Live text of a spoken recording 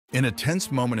In a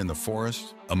tense moment in the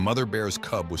forest, a mother bear's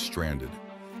cub was stranded,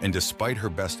 and despite her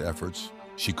best efforts,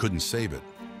 she couldn't save it.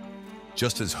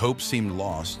 Just as hope seemed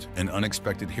lost, an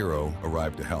unexpected hero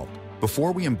arrived to help.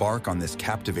 Before we embark on this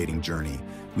captivating journey,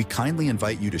 we kindly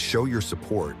invite you to show your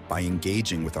support by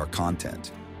engaging with our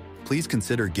content. Please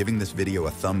consider giving this video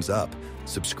a thumbs up,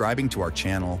 subscribing to our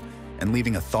channel, and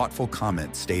leaving a thoughtful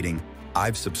comment stating,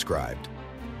 "I've subscribed."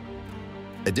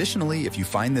 Additionally, if you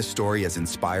find this story as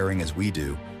inspiring as we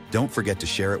do, don't forget to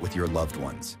share it with your loved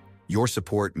ones. Your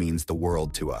support means the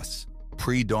world to us.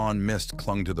 Pre-dawn mist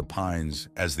clung to the pines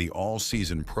as the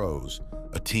all-season pros,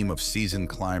 a team of seasoned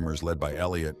climbers led by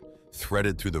Elliot,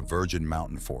 threaded through the virgin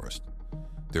mountain forest.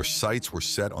 Their sights were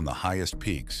set on the highest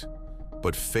peaks,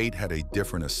 but fate had a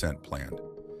different ascent planned.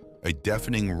 A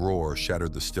deafening roar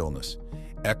shattered the stillness,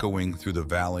 echoing through the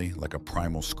valley like a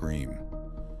primal scream.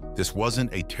 This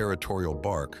wasn't a territorial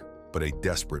bark, but a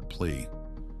desperate plea.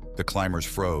 The climbers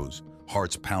froze,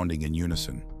 hearts pounding in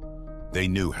unison. They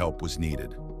knew help was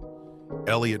needed.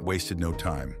 Elliot wasted no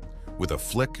time. With a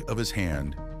flick of his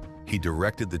hand, he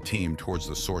directed the team towards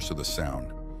the source of the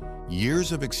sound.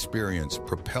 Years of experience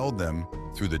propelled them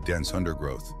through the dense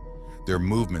undergrowth, their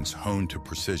movements honed to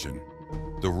precision.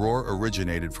 The roar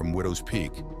originated from Widow's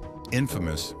Peak,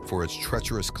 infamous for its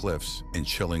treacherous cliffs and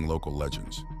chilling local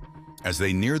legends. As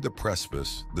they neared the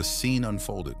precipice, the scene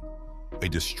unfolded. A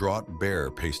distraught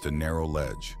bear paced a narrow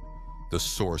ledge, the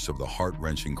source of the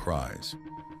heart-wrenching cries.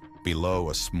 Below,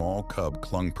 a small cub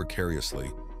clung precariously,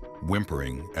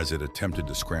 whimpering as it attempted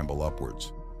to scramble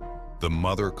upwards. The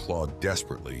mother clawed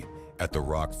desperately at the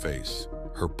rock face,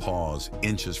 her paws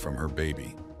inches from her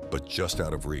baby, but just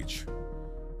out of reach.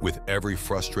 With every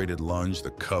frustrated lunge,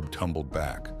 the cub tumbled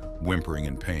back, whimpering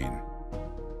in pain.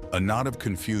 A knot of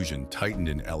confusion tightened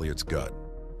in Elliot's gut.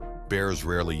 Bears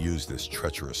rarely use this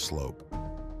treacherous slope.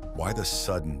 Why the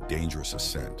sudden, dangerous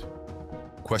ascent?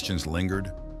 Questions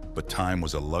lingered, but time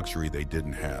was a luxury they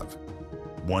didn't have.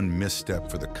 One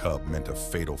misstep for the cub meant a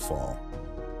fatal fall.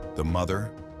 The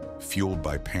mother, fueled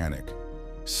by panic,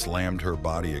 slammed her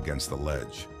body against the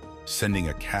ledge, sending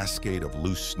a cascade of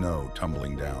loose snow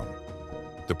tumbling down.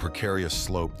 The precarious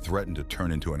slope threatened to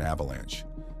turn into an avalanche,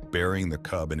 burying the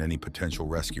cub and any potential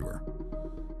rescuer.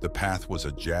 The path was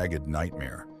a jagged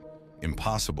nightmare,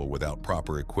 impossible without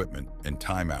proper equipment and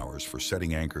time hours for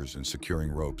setting anchors and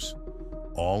securing ropes,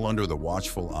 all under the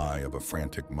watchful eye of a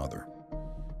frantic mother.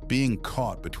 Being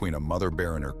caught between a mother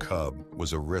bear and her cub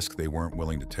was a risk they weren't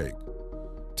willing to take.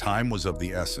 Time was of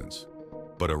the essence,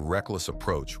 but a reckless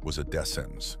approach was a death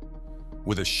sentence.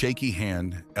 With a shaky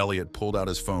hand, Elliot pulled out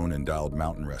his phone and dialed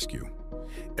mountain rescue.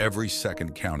 Every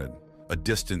second counted. A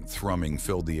distant thrumming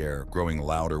filled the air, growing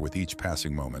louder with each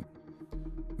passing moment.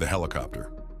 The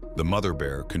helicopter. The mother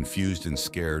bear, confused and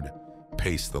scared,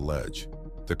 paced the ledge.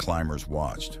 The climbers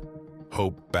watched,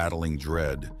 hope battling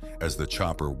dread as the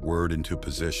chopper whirred into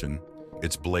position,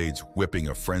 its blades whipping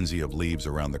a frenzy of leaves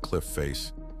around the cliff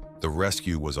face. The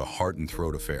rescue was a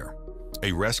heart-and-throat affair.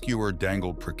 A rescuer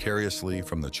dangled precariously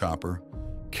from the chopper,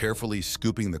 carefully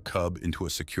scooping the cub into a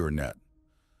secure net.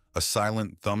 A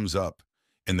silent thumbs up,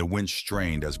 and the winch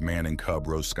strained as man and cub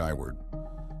rose skyward.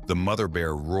 The mother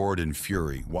bear roared in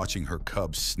fury, watching her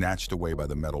cub snatched away by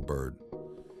the metal bird.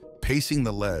 Pacing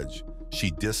the ledge,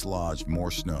 she dislodged more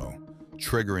snow,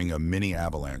 triggering a mini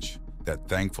avalanche that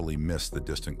thankfully missed the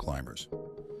distant climbers.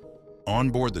 On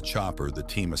board the chopper, the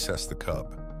team assessed the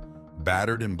cub.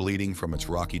 Battered and bleeding from its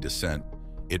rocky descent,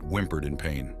 it whimpered in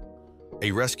pain.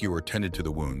 A rescuer tended to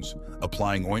the wounds,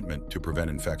 applying ointment to prevent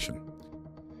infection.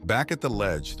 Back at the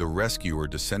ledge, the rescuer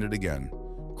descended again,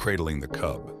 cradling the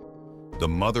cub. The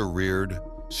mother reared,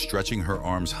 stretching her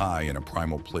arms high in a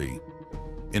primal plea.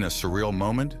 In a surreal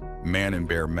moment, man and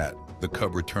bear met, the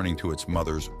cub returning to its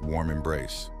mother's warm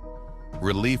embrace.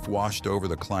 Relief washed over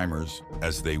the climbers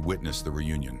as they witnessed the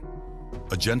reunion.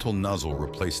 A gentle nuzzle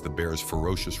replaced the bear's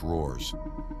ferocious roars,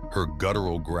 her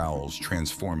guttural growls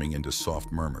transforming into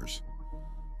soft murmurs.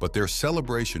 But their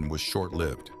celebration was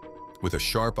short-lived. With a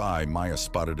sharp eye, Maya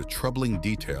spotted a troubling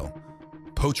detail: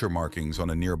 poacher markings on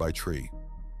a nearby tree.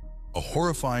 A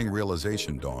horrifying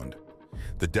realization dawned.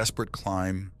 The desperate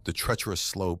climb, the treacherous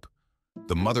slope,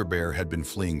 the mother bear had been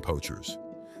fleeing poachers.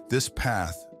 This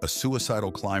path, a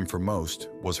suicidal climb for most,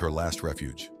 was her last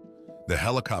refuge. The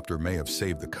helicopter may have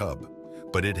saved the cub,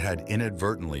 but it had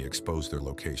inadvertently exposed their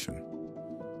location.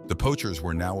 The poachers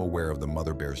were now aware of the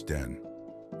mother bear's den.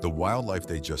 The wildlife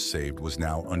they just saved was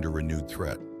now under renewed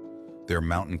threat. Their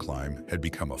mountain climb had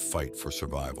become a fight for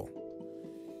survival.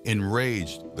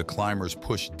 Enraged, the climbers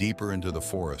pushed deeper into the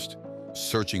forest,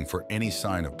 searching for any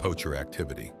sign of poacher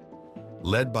activity.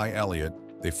 Led by Elliot,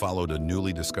 they followed a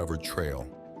newly discovered trail,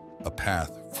 a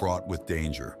path fraught with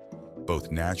danger,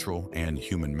 both natural and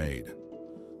human-made.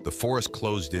 The forest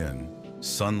closed in,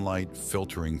 sunlight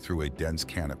filtering through a dense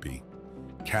canopy,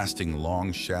 casting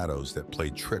long shadows that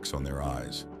played tricks on their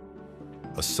eyes.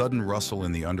 A sudden rustle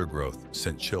in the undergrowth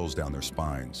sent chills down their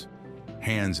spines,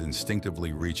 hands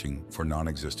instinctively reaching for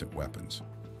non-existent weapons.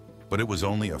 But it was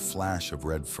only a flash of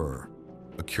red fur,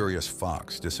 a curious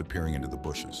fox disappearing into the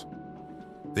bushes.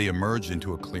 They emerged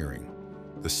into a clearing,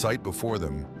 the sight before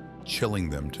them chilling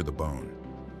them to the bone.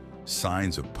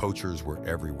 Signs of poachers were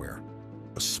everywhere,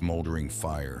 a smoldering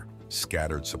fire,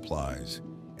 scattered supplies,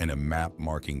 and a map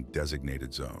marking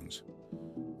designated zones.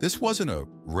 This wasn't a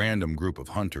random group of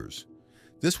hunters.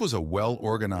 This was a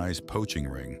well-organized poaching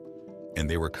ring, and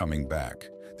they were coming back.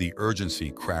 The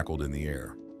urgency crackled in the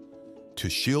air. To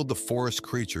shield the forest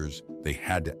creatures, they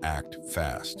had to act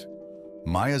fast.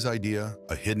 Maya's idea,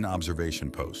 a hidden observation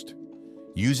post.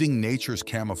 Using nature's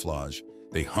camouflage,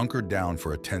 they hunkered down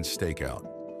for a tense stakeout.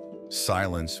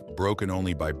 Silence, broken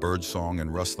only by birdsong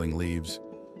and rustling leaves,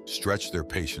 stretched their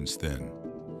patience thin.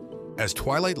 As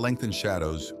twilight lengthened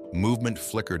shadows, movement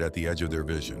flickered at the edge of their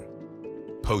vision.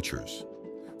 Poachers.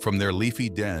 From their leafy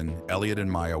den, Elliot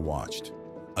and Maya watched,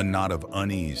 a knot of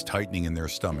unease tightening in their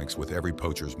stomachs with every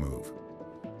poacher's move.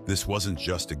 This wasn't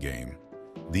just a game.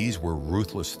 These were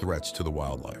ruthless threats to the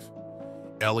wildlife.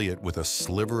 Elliot, with a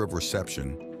sliver of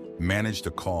reception, managed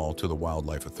a call to the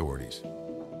wildlife authorities.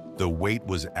 The wait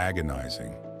was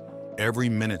agonizing. Every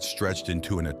minute stretched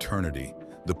into an eternity,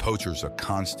 the poachers a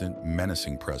constant,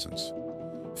 menacing presence.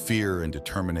 Fear and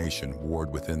determination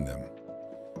warred within them.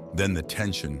 Then the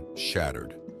tension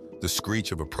shattered. The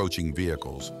screech of approaching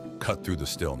vehicles cut through the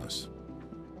stillness.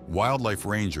 Wildlife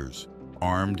rangers,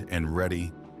 armed and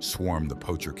ready, swarmed the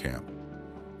poacher camp.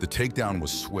 The takedown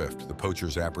was swift, the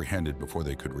poachers apprehended before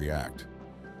they could react.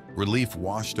 Relief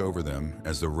washed over them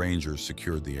as the rangers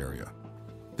secured the area.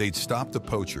 They'd stopped the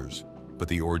poachers, but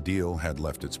the ordeal had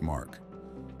left its mark.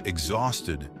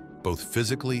 Exhausted, both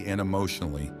physically and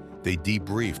emotionally, they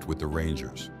debriefed with the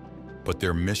rangers. But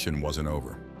their mission wasn't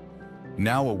over.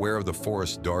 Now aware of the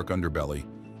forest's dark underbelly,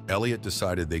 Elliot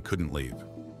decided they couldn't leave.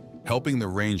 Helping the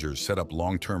rangers set up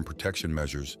long-term protection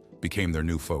measures became their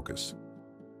new focus.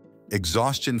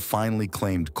 Exhaustion finally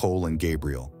claimed Cole and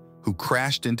Gabriel, who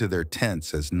crashed into their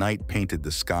tents as night painted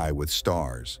the sky with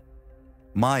stars.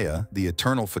 Maya, the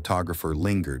eternal photographer,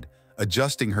 lingered,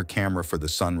 adjusting her camera for the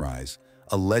sunrise,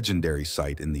 a legendary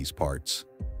sight in these parts.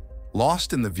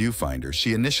 Lost in the viewfinder,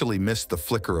 she initially missed the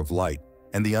flicker of light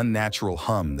and the unnatural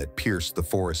hum that pierced the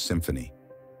forest symphony.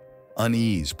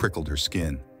 Unease prickled her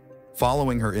skin.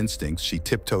 Following her instincts, she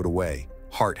tiptoed away,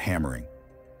 heart hammering.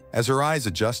 As her eyes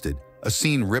adjusted, a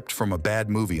scene ripped from a bad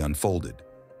movie unfolded.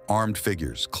 Armed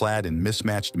figures, clad in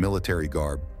mismatched military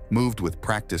garb, moved with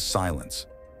practiced silence.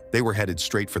 They were headed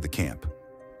straight for the camp.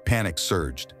 Panic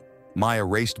surged. Maya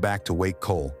raced back to wake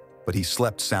Cole, but he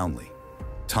slept soundly.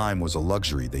 Time was a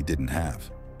luxury they didn't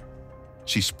have.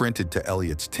 She sprinted to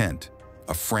Elliot's tent,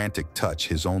 a frantic touch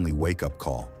his only wake-up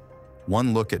call.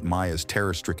 One look at Maya's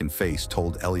terror-stricken face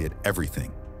told Elliot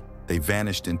everything. They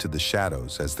vanished into the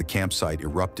shadows as the campsite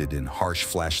erupted in harsh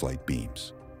flashlight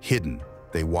beams. Hidden,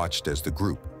 they watched as the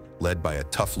group, led by a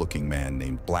tough-looking man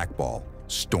named Blackball,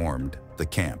 stormed the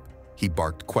camp. He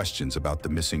barked questions about the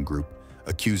missing group,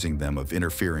 accusing them of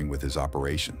interfering with his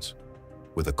operations.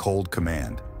 With a cold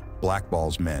command,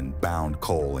 Blackball's men bound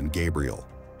Cole and Gabriel.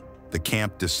 The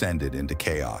camp descended into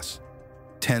chaos.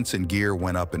 Tents and gear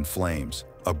went up in flames,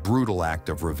 a brutal act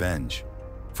of revenge.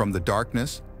 From the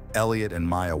darkness, Elliot and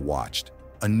Maya watched,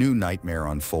 a new nightmare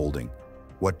unfolding.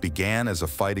 What began as a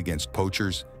fight against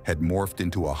poachers had morphed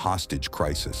into a hostage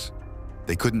crisis.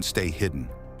 They couldn't stay hidden.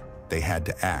 They had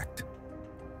to act.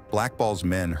 Blackball's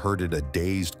men herded a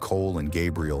dazed Cole and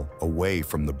Gabriel away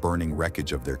from the burning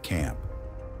wreckage of their camp.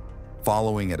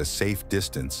 Following at a safe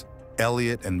distance,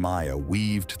 Elliot and Maya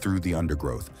weaved through the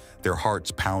undergrowth, their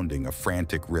hearts pounding a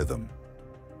frantic rhythm.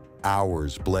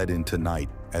 Hours bled into night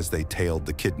as they tailed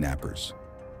the kidnappers.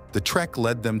 The trek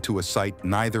led them to a site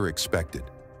neither expected,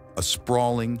 a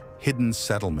sprawling, hidden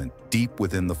settlement deep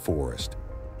within the forest.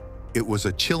 It was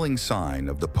a chilling sign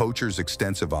of the poachers'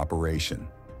 extensive operation.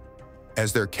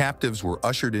 As their captives were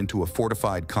ushered into a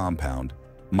fortified compound,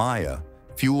 Maya,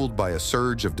 fueled by a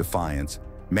surge of defiance,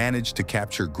 managed to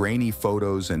capture grainy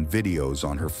photos and videos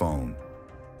on her phone.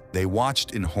 They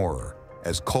watched in horror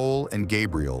as Cole and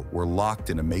Gabriel were locked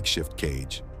in a makeshift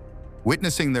cage.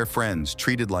 Witnessing their friends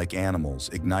treated like animals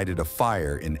ignited a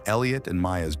fire in Elliot and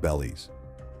Maya's bellies.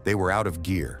 They were out of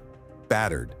gear,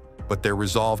 battered, but their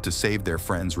resolve to save their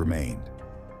friends remained.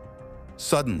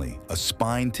 Suddenly, a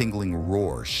spine-tingling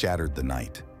roar shattered the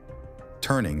night.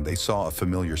 Turning, they saw a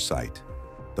familiar sight.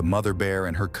 The mother bear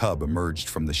and her cub emerged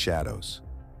from the shadows.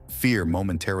 Fear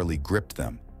momentarily gripped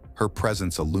them, her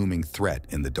presence a looming threat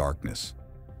in the darkness.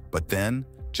 But then,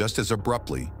 just as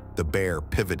abruptly, the bear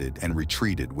pivoted and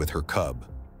retreated with her cub.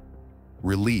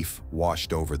 Relief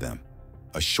washed over them,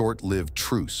 a short-lived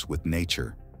truce with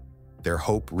nature. Their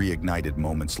hope reignited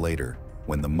moments later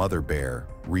when the mother bear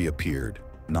reappeared,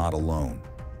 not alone.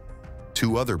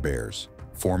 Two other bears,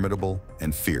 formidable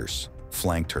and fierce,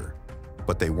 flanked her,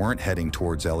 but they weren't heading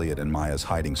towards Elliot and Maya's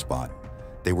hiding spot.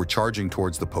 They were charging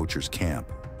towards the poachers'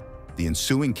 camp. The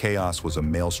ensuing chaos was a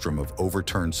maelstrom of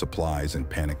overturned supplies and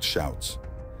panicked shouts.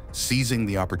 Seizing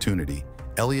the opportunity,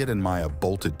 Elliot and Maya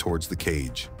bolted towards the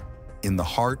cage. In the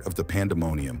heart of the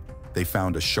pandemonium, they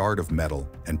found a shard of metal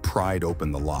and pried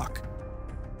open the lock.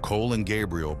 Cole and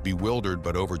Gabriel, bewildered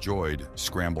but overjoyed,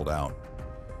 scrambled out.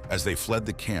 As they fled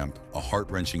the camp, a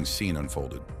heart-wrenching scene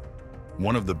unfolded.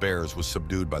 One of the bears was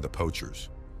subdued by the poachers,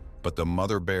 but the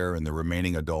mother bear and the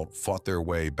remaining adult fought their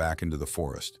way back into the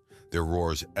forest, their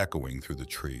roars echoing through the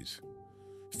trees.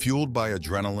 Fueled by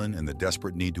adrenaline and the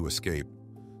desperate need to escape,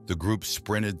 the group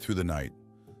sprinted through the night,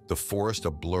 the forest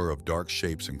a blur of dark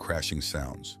shapes and crashing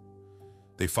sounds.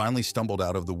 They finally stumbled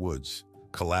out of the woods,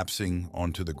 collapsing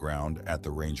onto the ground at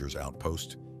the ranger's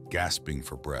outpost, gasping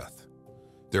for breath.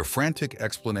 Their frantic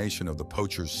explanation of the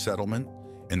poachers' settlement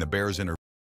and the bears'